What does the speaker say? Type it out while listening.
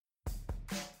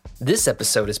This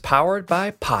episode is powered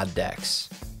by Poddex.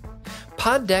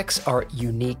 Poddex are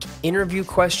unique interview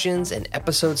questions and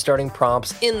episode starting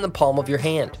prompts in the palm of your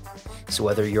hand. So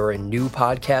whether you're a new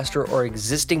podcaster or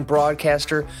existing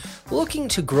broadcaster looking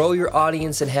to grow your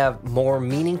audience and have more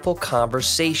meaningful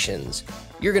conversations,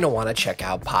 you're going to want to check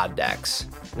out Poddex.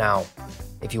 Now,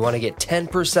 if you want to get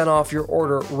 10% off your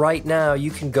order right now,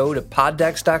 you can go to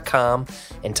poddex.com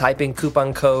and type in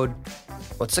coupon code.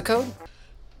 What's the code?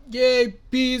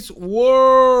 JP's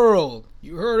World.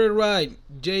 You heard it right.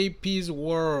 JP's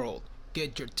World.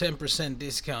 Get your 10%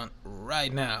 discount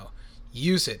right now.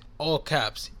 Use it. All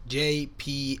caps.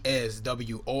 JPSWORLD.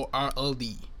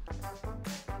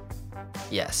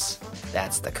 Yes,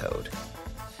 that's the code.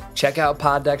 Check out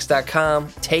poddex.com.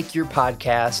 Take your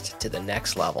podcast to the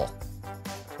next level.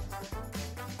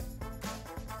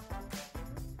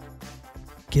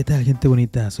 ¿Qué tal, gente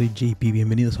bonita? Soy JP,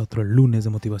 bienvenidos a otro lunes de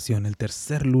motivación, el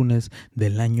tercer lunes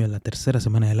del año, la tercera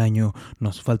semana del año.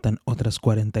 Nos faltan otras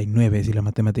 49 si la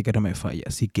matemática no me falla,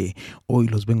 así que hoy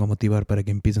los vengo a motivar para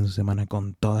que empiecen su semana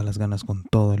con todas las ganas, con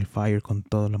todo el fire, con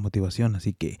toda la motivación.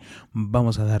 Así que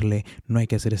vamos a darle, no hay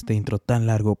que hacer este intro tan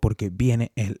largo porque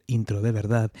viene el intro de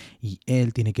verdad y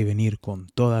él tiene que venir con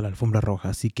toda la alfombra roja,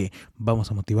 así que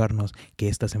vamos a motivarnos que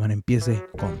esta semana empiece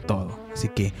con todo. Así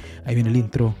que ahí viene el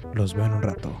intro, los veo en un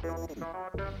rato.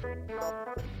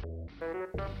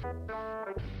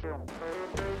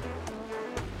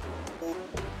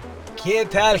 ¿Qué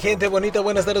tal, gente bonita?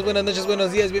 Buenas tardes, buenas noches,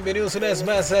 buenos días. Bienvenidos una vez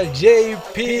más al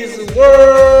JP's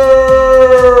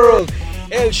World.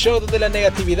 El show donde la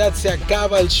negatividad se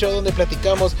acaba, el show donde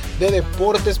platicamos de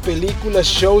deportes, películas,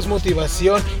 shows,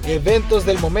 motivación, eventos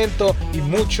del momento y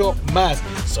mucho más.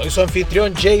 Soy su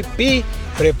anfitrión JP.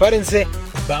 Prepárense,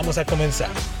 vamos a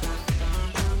comenzar.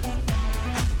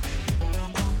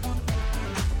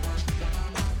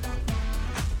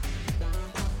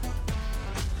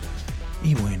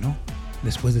 Y bueno,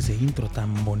 después de ese intro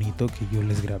tan bonito que yo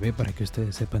les grabé para que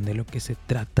ustedes sepan de lo que se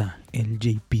trata el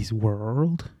JP's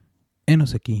World,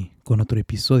 enos aquí con otro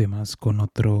episodio más, con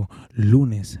otro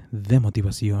lunes de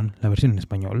motivación, la versión en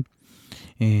español.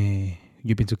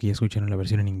 Yo pienso que ya escucharon la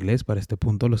versión en inglés para este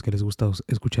punto, los que les gusta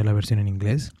escuchar la versión en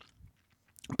inglés.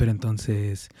 Pero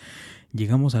entonces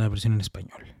llegamos a la versión en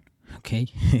español, ¿ok?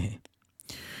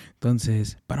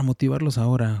 Entonces, para motivarlos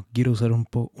ahora, quiero usar un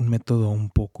método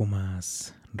un poco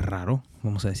más raro,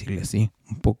 vamos a decirle así,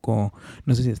 un poco,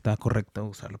 no sé si está correcto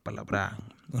usar la palabra,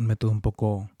 un método un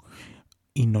poco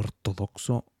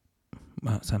inortodoxo,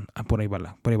 o sea, por ahí va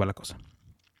la cosa.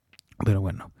 Pero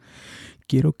bueno,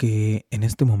 quiero que en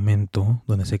este momento,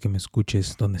 donde sea que me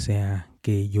escuches, donde sea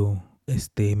que yo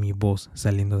esté mi voz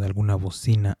saliendo de alguna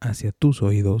bocina hacia tus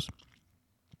oídos,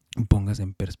 pongas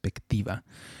en perspectiva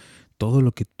todo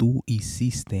lo que tú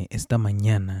hiciste esta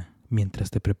mañana mientras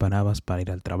te preparabas para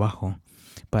ir al trabajo,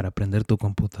 para prender tu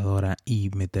computadora y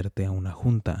meterte a una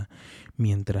junta,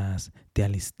 mientras te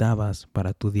alistabas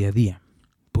para tu día a día.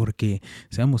 Porque,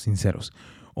 seamos sinceros,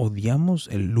 odiamos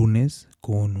el lunes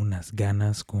con unas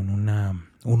ganas, con un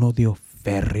odio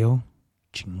férreo,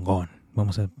 chingón.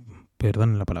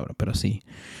 Perdonen la palabra, pero sí.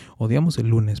 Odiamos el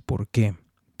lunes, ¿por qué?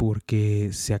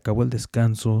 Porque se acabó el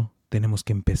descanso. Tenemos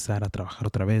que empezar a trabajar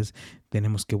otra vez,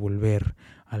 tenemos que volver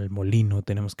al molino,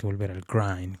 tenemos que volver al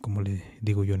grind, como le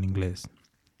digo yo en inglés.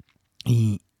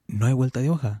 Y no hay vuelta de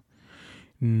hoja,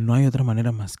 no hay otra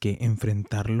manera más que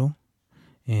enfrentarlo,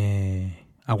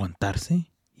 aguantarse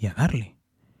y a darle,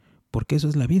 porque eso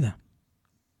es la vida.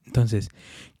 Entonces,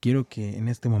 quiero que en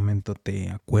este momento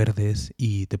te acuerdes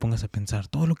y te pongas a pensar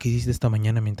todo lo que hiciste esta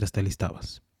mañana mientras te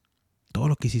alistabas, todo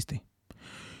lo que hiciste.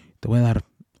 Te voy a dar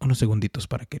unos segunditos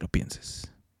para que lo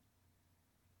pienses.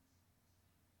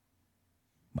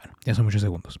 Bueno, ya son muchos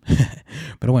segundos.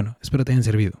 Pero bueno, espero te hayan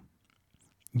servido.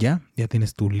 ¿Ya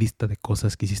tienes tu lista de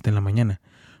cosas que hiciste en la mañana?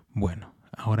 Bueno,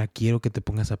 ahora quiero que te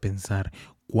pongas a pensar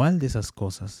cuál de esas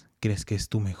cosas crees que es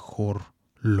tu mejor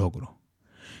logro.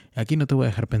 Aquí no te voy a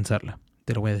dejar pensarla.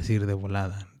 Te lo voy a decir de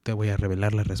volada. Te voy a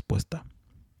revelar la respuesta.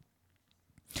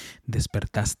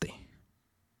 Despertaste.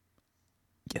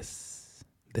 Yes.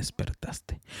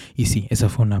 Despertaste. Y sí, esa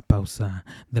fue una pausa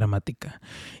dramática.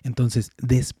 Entonces,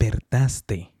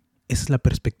 despertaste. Esa es la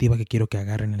perspectiva que quiero que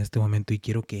agarren en este momento y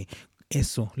quiero que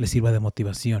eso les sirva de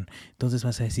motivación. Entonces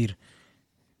vas a decir,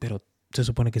 pero se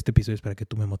supone que este episodio es para que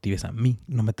tú me motives a mí.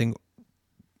 No me tengo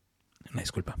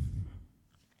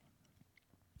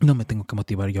que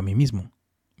motivar yo a mí mismo,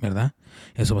 ¿verdad?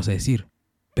 Eso vas a decir.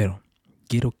 Pero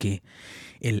quiero que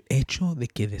el hecho de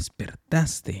que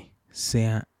despertaste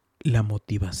sea la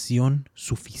motivación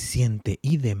suficiente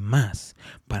y demás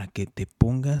para que te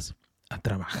pongas a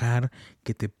trabajar,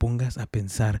 que te pongas a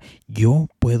pensar, yo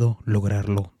puedo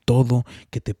lograrlo todo,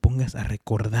 que te pongas a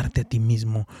recordarte a ti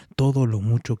mismo todo lo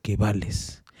mucho que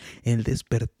vales. El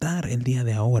despertar el día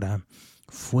de ahora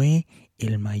fue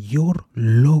el mayor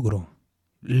logro,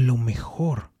 lo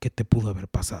mejor que te pudo haber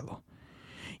pasado.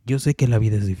 Yo sé que la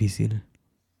vida es difícil,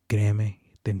 créeme,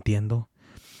 te entiendo.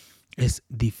 Es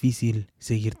difícil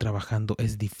seguir trabajando,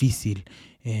 es difícil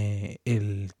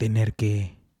el tener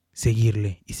que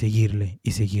seguirle y seguirle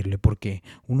y seguirle, porque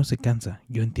uno se cansa,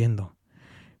 yo entiendo,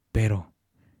 pero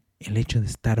el hecho de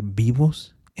estar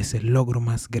vivos es el logro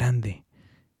más grande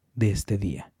de este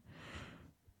día.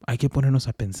 Hay que ponernos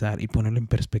a pensar y ponerlo en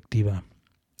perspectiva,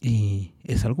 y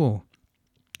es algo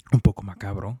un poco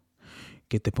macabro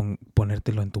que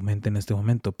ponértelo en tu mente en este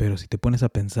momento, pero si te pones a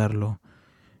pensarlo,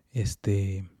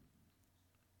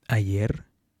 ayer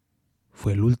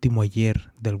fue el último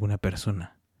ayer de alguna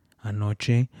persona.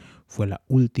 Anoche fue la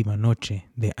última noche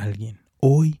de alguien.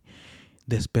 Hoy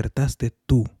despertaste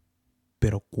tú,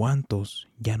 pero ¿cuántos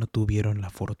ya no tuvieron la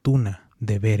fortuna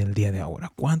de ver el día de ahora?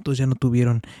 ¿Cuántos ya no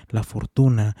tuvieron la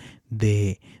fortuna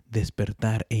de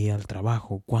despertar e ir al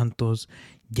trabajo? ¿Cuántos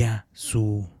ya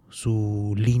su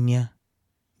línea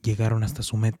llegaron hasta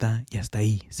su meta y hasta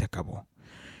ahí se acabó?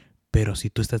 Pero si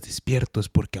tú estás despierto es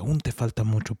porque aún te falta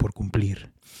mucho por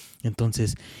cumplir.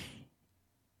 Entonces,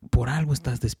 por algo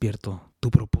estás despierto. Tu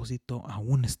propósito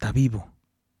aún está vivo.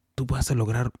 Tú vas a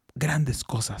lograr grandes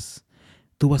cosas.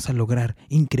 Tú vas a lograr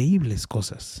increíbles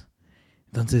cosas.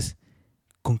 Entonces,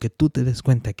 con que tú te des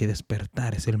cuenta que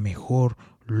despertar es el mejor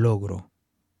logro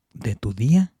de tu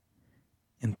día,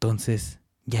 entonces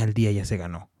ya el día ya se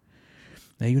ganó.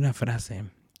 Hay una frase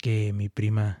que mi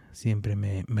prima siempre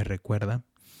me recuerda,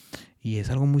 y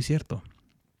es algo muy cierto.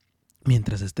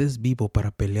 Mientras estés vivo para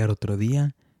pelear otro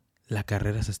día, la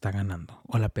carrera se está ganando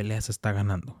o la pelea se está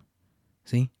ganando,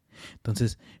 ¿sí?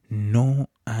 Entonces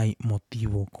no hay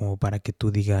motivo como para que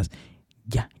tú digas,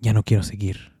 ya no quiero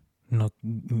seguir, no,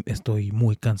 estoy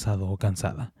muy cansado o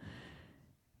cansada.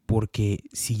 Porque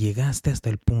si llegaste hasta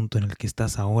el punto en el que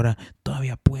estás ahora,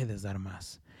 todavía puedes dar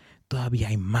más. Todavía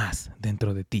hay más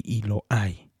dentro de ti, y lo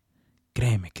hay.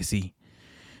 Créeme que sí.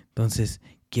 Entonces,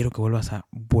 quiero que vuelvas a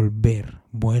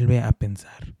vuelve a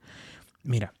pensar.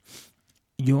 Mira,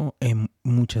 yo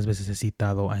muchas veces he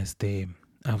citado a este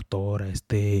autor,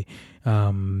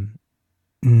 a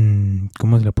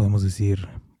 ¿cómo le podemos decir?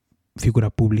 Figura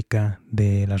pública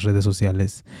de las redes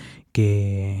sociales,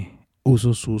 que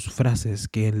uso sus frases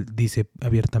que él dice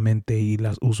abiertamente y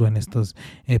las uso en estos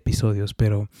episodios,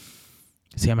 pero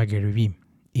se llama Gary Vee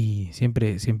y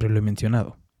siempre lo he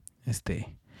mencionado.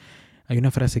 Hay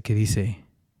una frase que dice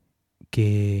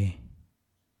que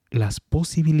las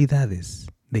posibilidades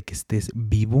de que estés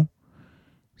vivo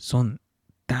son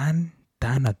tan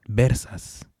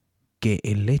adversas que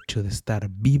el hecho de estar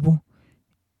vivo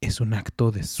es un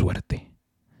acto de suerte.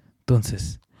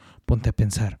 Entonces, ponte a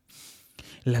pensar.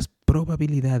 Las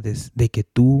probabilidades de que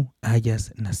tú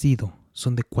hayas nacido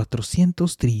son de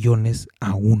 400 trillones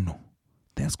a 1.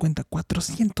 ¿Te das cuenta?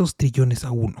 400 trillones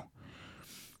a 1.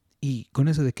 Y con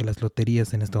eso de que las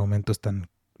loterías en este momento están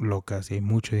locas y hay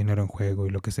mucho dinero en juego y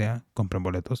lo que sea, compren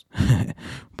boletos.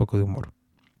 Un poco de humor.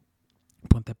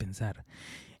 Ponte a pensar.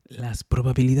 Las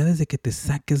probabilidades de que te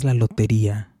saques la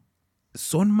lotería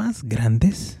son más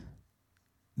grandes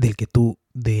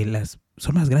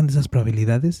son más grandes las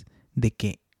probabilidades de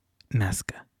que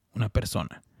nazca una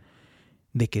persona,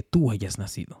 de que tú hayas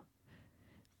nacido.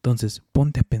 Entonces,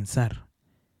 ponte a pensar,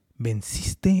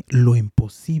 venciste lo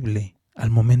imposible al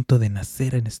momento de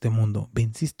nacer en este mundo,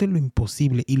 venciste lo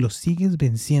imposible y lo sigues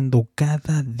venciendo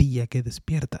cada día que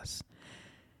despiertas.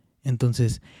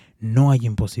 Entonces, no hay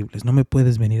imposibles, no me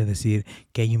puedes venir a decir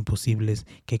que hay imposibles,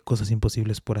 que hay cosas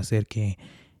imposibles por hacer, que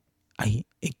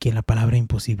la palabra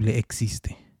imposible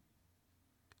existe.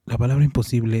 La palabra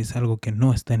imposible es algo que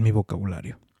no está en mi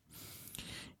vocabulario.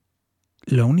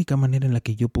 La única manera en la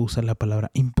que yo puedo usar la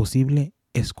palabra imposible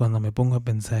es cuando me pongo a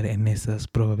pensar en esas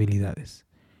probabilidades,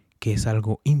 que es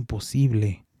algo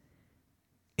imposible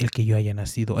el que yo haya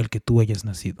nacido, el que tú hayas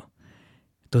nacido.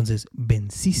 Entonces,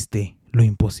 venciste lo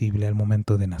imposible al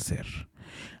momento de nacer.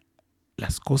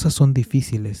 Las cosas son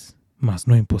difíciles, mas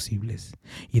no imposibles.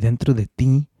 Y dentro de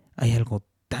ti hay algo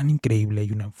tan increíble,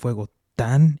 hay un fuego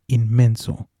tan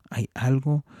inmenso, hay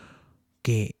algo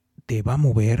que te va a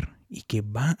mover y que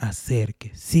va a hacer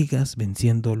que sigas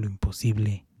venciendo lo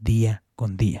imposible día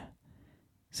con día.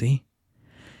 ¿Sí?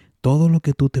 Todo lo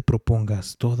que tú te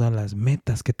propongas, todas las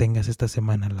metas que tengas esta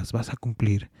semana las vas a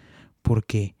cumplir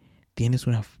porque tienes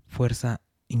una fuerza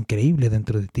increíble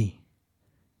dentro de ti.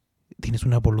 tienes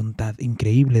una voluntad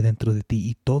increíble dentro de ti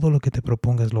y todo lo que te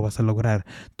propongas lo vas a lograr.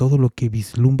 Todo lo que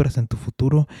vislumbras en tu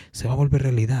futuro se va a volver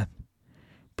realidad.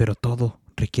 Pero todo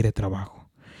requiere trabajo.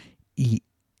 Y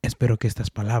espero que estas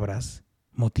palabras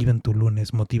motiven tu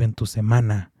lunes, motiven tu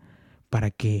semana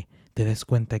para que te des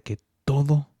cuenta que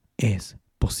todo es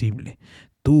posible.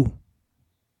 Tú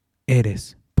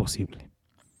eres posible.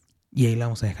 Y ahí la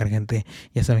vamos a dejar, gente.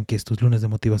 Ya saben que estos lunes de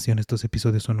motivación, estos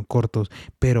episodios son cortos,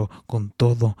 pero con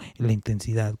toda la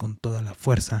intensidad, con toda la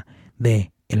fuerza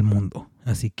del mundo.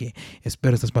 Así que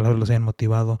espero estas palabras los hayan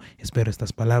motivado, espero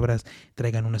estas palabras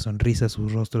traigan una sonrisa a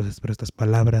sus rostros, espero estas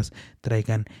palabras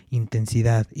traigan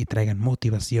intensidad y traigan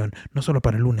motivación, no solo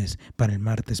para el lunes, para el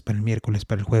martes, para el miércoles,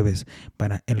 para el jueves,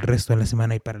 para el resto de la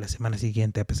semana y para la semana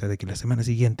siguiente, a pesar de que la semana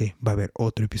siguiente va a haber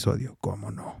otro episodio, ¿cómo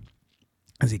no?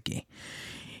 Así que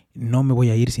no me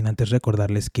voy a ir sin antes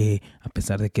recordarles que, a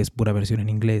pesar de que es pura versión en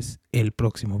inglés, el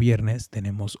próximo viernes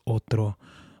tenemos otro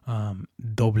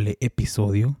doble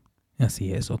episodio.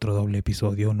 Así es, otro doble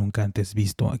episodio nunca antes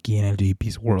visto aquí en el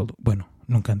JP's World. Bueno,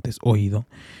 nunca antes oído.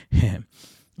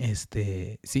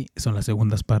 Sí, son las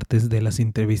segundas partes de las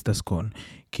entrevistas con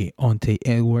Keontae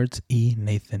Edwards y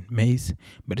Nathan Mays.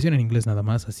 Versión en inglés nada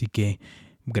más, así que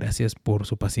gracias por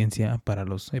su paciencia para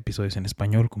los episodios en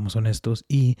español como son estos.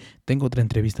 Y tengo otra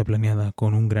entrevista planeada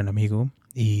con un gran amigo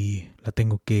y la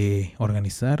tengo que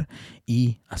organizar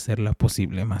y hacerla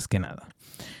posible más que nada.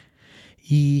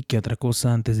 Y qué otra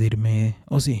cosa antes de irme,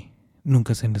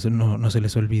 no se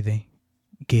les olvide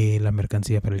que la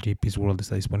mercancía para el JP's World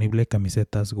está disponible,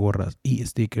 camisetas, gorras y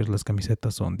stickers. Las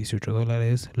camisetas son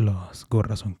 $18, las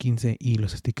gorras son $15 y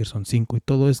los stickers son $5 y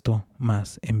todo esto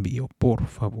más envío, por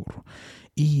favor.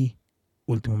 Y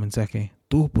último mensaje,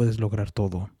 tú puedes lograr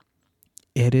todo.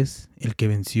 Eres el que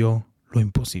venció lo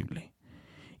imposible.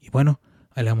 Y bueno,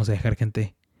 ahí le vamos a dejar,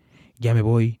 gente. Ya me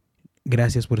voy.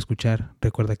 Gracias por escuchar.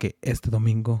 Recuerda que este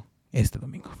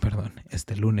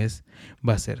lunes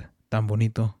va a ser tan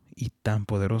bonito y tan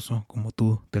poderoso como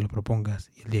tú te lo propongas.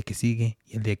 Y el día que sigue,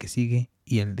 y el día que sigue,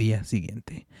 y el día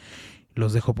siguiente.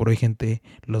 Los dejo por hoy, gente.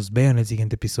 Los veo en el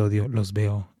siguiente episodio. Los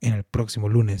veo en el próximo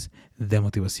lunes de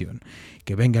motivación.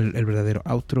 Que venga el verdadero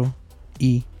outro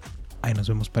y ahí nos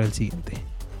vemos para el siguiente.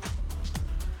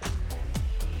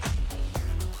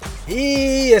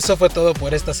 Y eso fue todo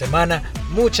por esta semana.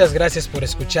 Muchas gracias por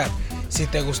escuchar. Si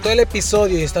te gustó el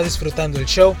episodio y estás disfrutando el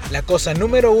show, la cosa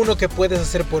número 1 que puedes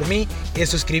hacer por mí es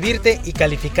suscribirte y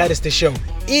calificar este show.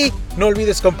 Y no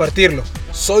olvides compartirlo.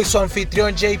 Soy su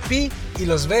anfitrión JP y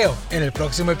los veo en el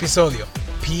próximo episodio.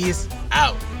 Peace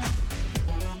out.